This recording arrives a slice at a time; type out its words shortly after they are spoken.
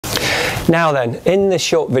Now then, in this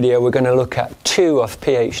short video we're going to look at two of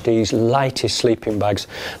PhD's lightest sleeping bags.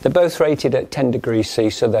 They're both rated at 10 degrees C,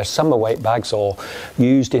 so they're summer weight bags or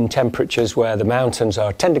used in temperatures where the mountains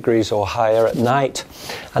are 10 degrees or higher at night,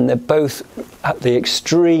 and they're both at the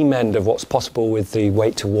extreme end of what's possible with the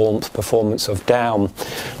weight to warmth performance of down.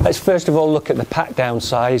 Let's first of all look at the pack down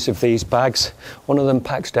size of these bags. One of them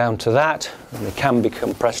packs down to that, and they can be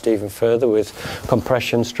compressed even further with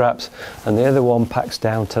compression straps, and the other one packs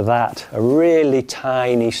down to that, a really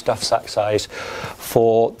tiny stuff sack size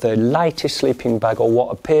for the lightest sleeping bag, or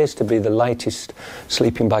what appears to be the lightest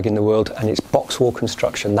sleeping bag in the world, and it's box wall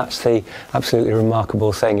construction. That's the absolutely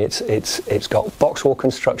remarkable thing. It's got box wall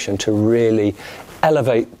construction to really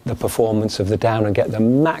elevate the performance of the down and get the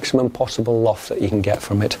maximum possible loft that you can get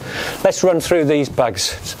from it. Let's run through these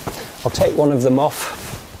bags. I'll take one of them off.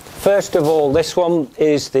 First of all, this one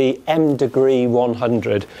is the M-Degree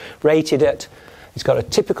 100, rated at, it's got a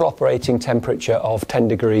typical operating temperature of 10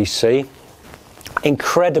 degrees C.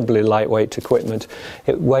 Incredibly lightweight equipment.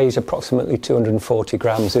 It weighs approximately 240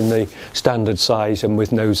 grams in the standard size and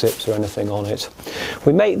with no zips or anything on it.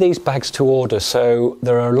 We make these bags to order, so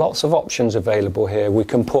there are lots of options available here. We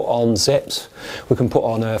can put on zips, we can put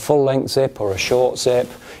on a full length zip or a short zip,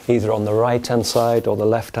 either on the right hand side or the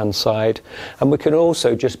left hand side, and we can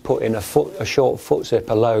also just put in a short foot zip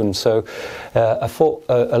alone. So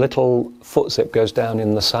a little foot zip goes down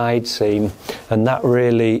in the side seam, and that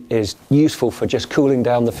really is useful for just cooling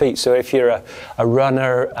down the feet. So if you're a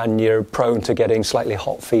runner and you're prone to getting slightly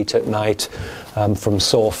hot feet at night from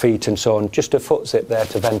sore feet and so on, just a foot zip there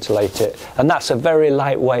to ventilate it, and that's a very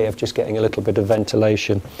light way of just getting a little bit of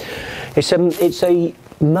ventilation. It's a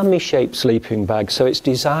mummy shaped sleeping bag, so it's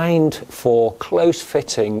designed for close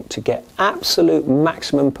fitting to get absolute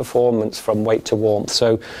maximum performance from weight to warmth.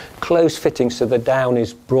 So close fitting, so the down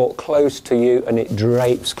is brought close to you and it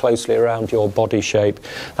drapes closely around your body shape.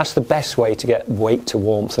 That's the best way to get weight to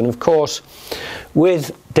warmth. And of course,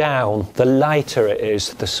 with down, the lighter it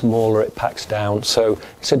is, the smaller it packs down. So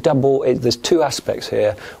it's a double, there's two aspects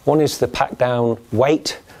here. One is the pack down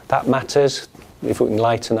weight, that matters, if we can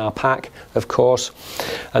lighten our pack, of course.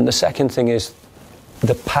 And the second thing is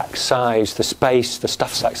the pack size, the space, the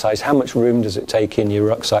stuff sack size. How much room does it take in your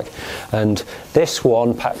rucksack? And this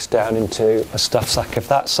one packs down into a stuff sack of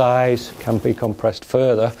that size, can be compressed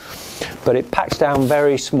further, but it packs down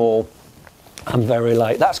very small and very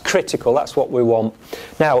light. That's critical, that's what we want.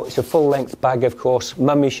 Now, it's a full length bag, of course,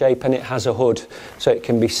 mummy shape, and it has a hood, so it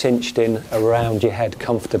can be cinched in around your head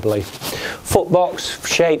comfortably. Footbox,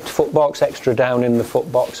 shaped footbox, extra down in the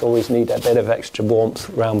footbox, always need a bit of extra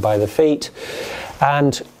warmth round by the feet.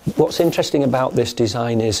 And what's interesting about this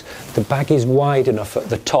design is the bag is wide enough at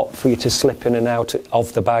the top for you to slip in and out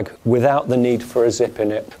of the bag without the need for a zip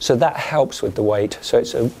in it. So that helps with the weight. So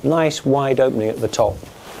it's a nice wide opening at the top.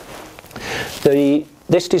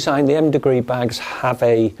 This design, the M-Degree bags, have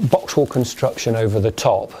a box wall construction over the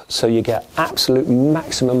top, so you get absolute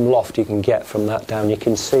maximum loft you can get from that down. You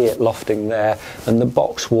can see it lofting there, and the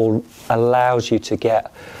box wall allows you to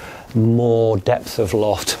get more depth of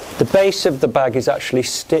loft. The base of the bag is actually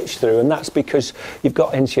stitched through, and that's because you've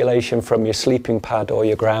got insulation from your sleeping pad or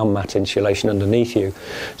your ground mat insulation underneath you.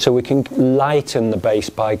 So we can lighten the base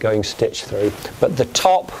by going stitched through. But the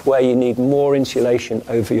top, where you need more insulation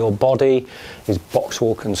over your body, is box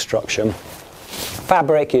wall construction.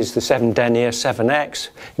 Fabric is the 7 Denier 7X,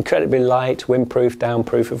 incredibly light, windproof,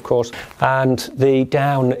 downproof of course, and the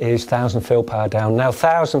down is 1000 fill-power down. Now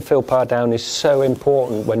 1000 fill-power down is so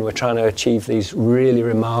important when we're trying to achieve these really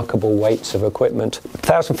remarkable weights of equipment.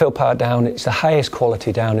 1000 fill-power down, it's the highest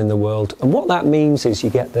quality down in the world, and what that means is you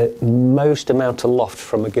get the most amount of loft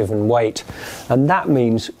from a given weight, and that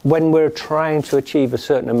means when we're trying to achieve a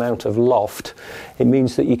certain amount of loft, it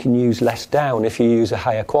means that you can use less down if you use a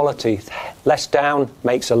higher quality. Less down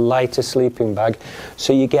makes a lighter sleeping bag,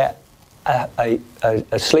 so you get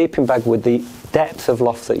a sleeping bag with the depth of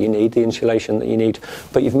loft that you need, the insulation that you need,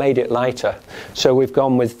 but you've made it lighter. So we've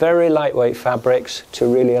gone with very lightweight fabrics to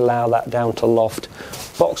really allow that down to loft,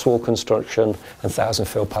 box wall construction, and 1000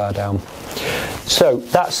 fill-power down. So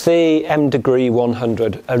that's the M-Degree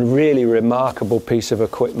 100, a really remarkable piece of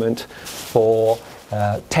equipment for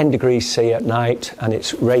 10 degrees C at night, and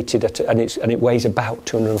it's rated at, and it weighs about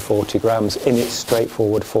 240 grams in its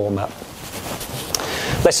straightforward format.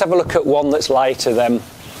 Let's have a look at one that's lighter then.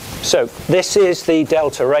 So this is the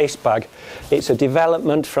Delta Race bag. It's a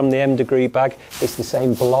development from the M-Degree bag. It's the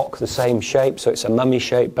same block, the same shape, so it's a mummy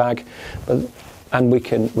shaped bag. And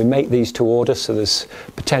we make these to order, so there's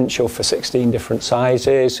potential for 16 different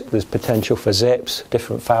sizes, there's potential for zips,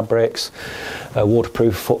 different fabrics,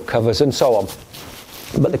 waterproof foot covers and so on.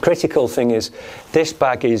 But the critical thing is this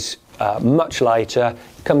bag is much lighter,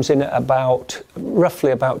 comes in at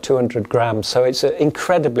roughly about 200 grams, so it's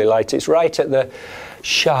incredibly light. It's right at the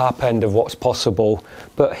sharp end of what's possible,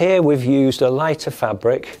 but here we've used a lighter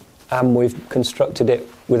fabric and we've constructed it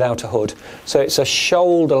without a hood. So it's a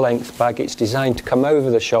shoulder length bag. It's designed to come over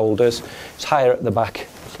the shoulders. It's higher at the back,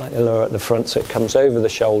 slightly lower at the front, so it comes over the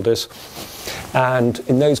shoulders. And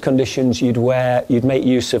in those conditions you'd make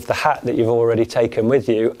use of the hat that you've already taken with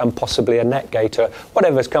you, and possibly a neck gaiter,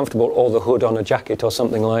 whatever's comfortable, or the hood on a jacket or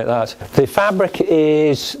something like that. The fabric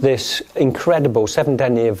is this incredible 7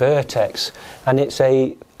 denier Vertex, and it's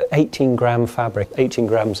a 18 gram fabric, 18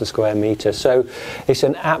 grams a square metre, so it's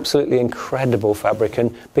an absolutely incredible fabric,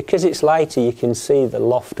 and because it's lighter you can see the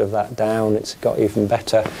loft of that down. It's got even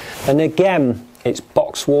better, and again it's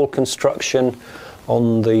box wall construction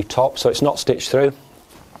on the top, so it's not stitched through.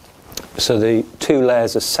 So the 2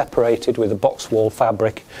 layers are separated with a box wall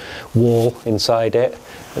fabric wall inside it,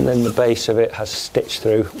 and then the base of it has stitched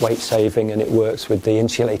through, weight saving, and it works with the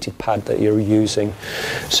insulated pad that you're using.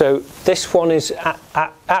 So this one is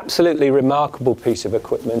absolutely remarkable piece of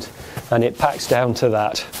equipment, and it packs down to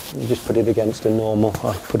that. You just put it against a normal,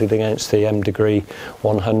 I put it against the M Degree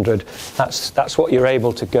 100. That's what you're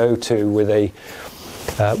able to go to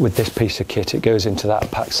with this piece of kit. It goes into that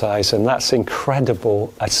pack size, and that's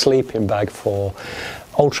incredible. A sleeping bag for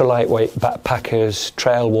ultra lightweight backpackers,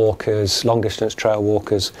 trail walkers, long distance trail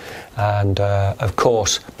walkers, and of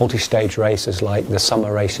course multi-stage racers like the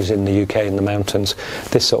summer races in the UK in the mountains.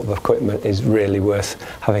 This sort of equipment is really worth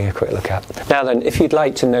having a quick look at. Now then, if you'd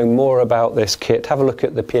like to know more about this kit, have a look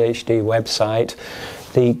at the PhD website.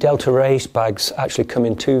 The Delta Race bags actually come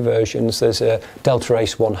in 2 versions. There's a Delta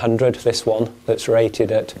Race 100, this one, that's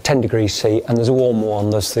rated at 10 degrees C, and there's a warmer one,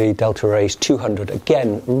 there's the Delta Race 200,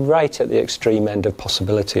 again, right at the extreme end of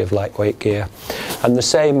possibility of lightweight gear. And the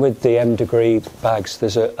same with the M Degree bags.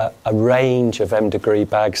 There's a range of M Degree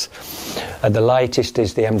bags. The lightest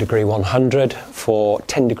is the M Degree 100 for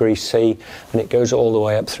 10 degrees C, and it goes all the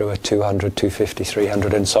way up through a 200, 250,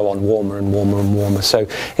 300, and so on, warmer and warmer and warmer. So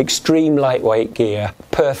extreme lightweight gear,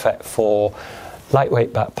 perfect for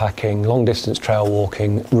lightweight backpacking, long distance trail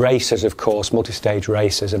walking, racers of course, multi-stage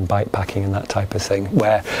racers and bike packing and that type of thing,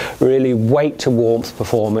 where really weight to warmth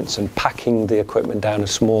performance and packing the equipment down as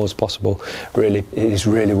small as possible really is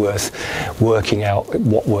really worth working out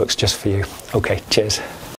what works just for you. Okay, cheers.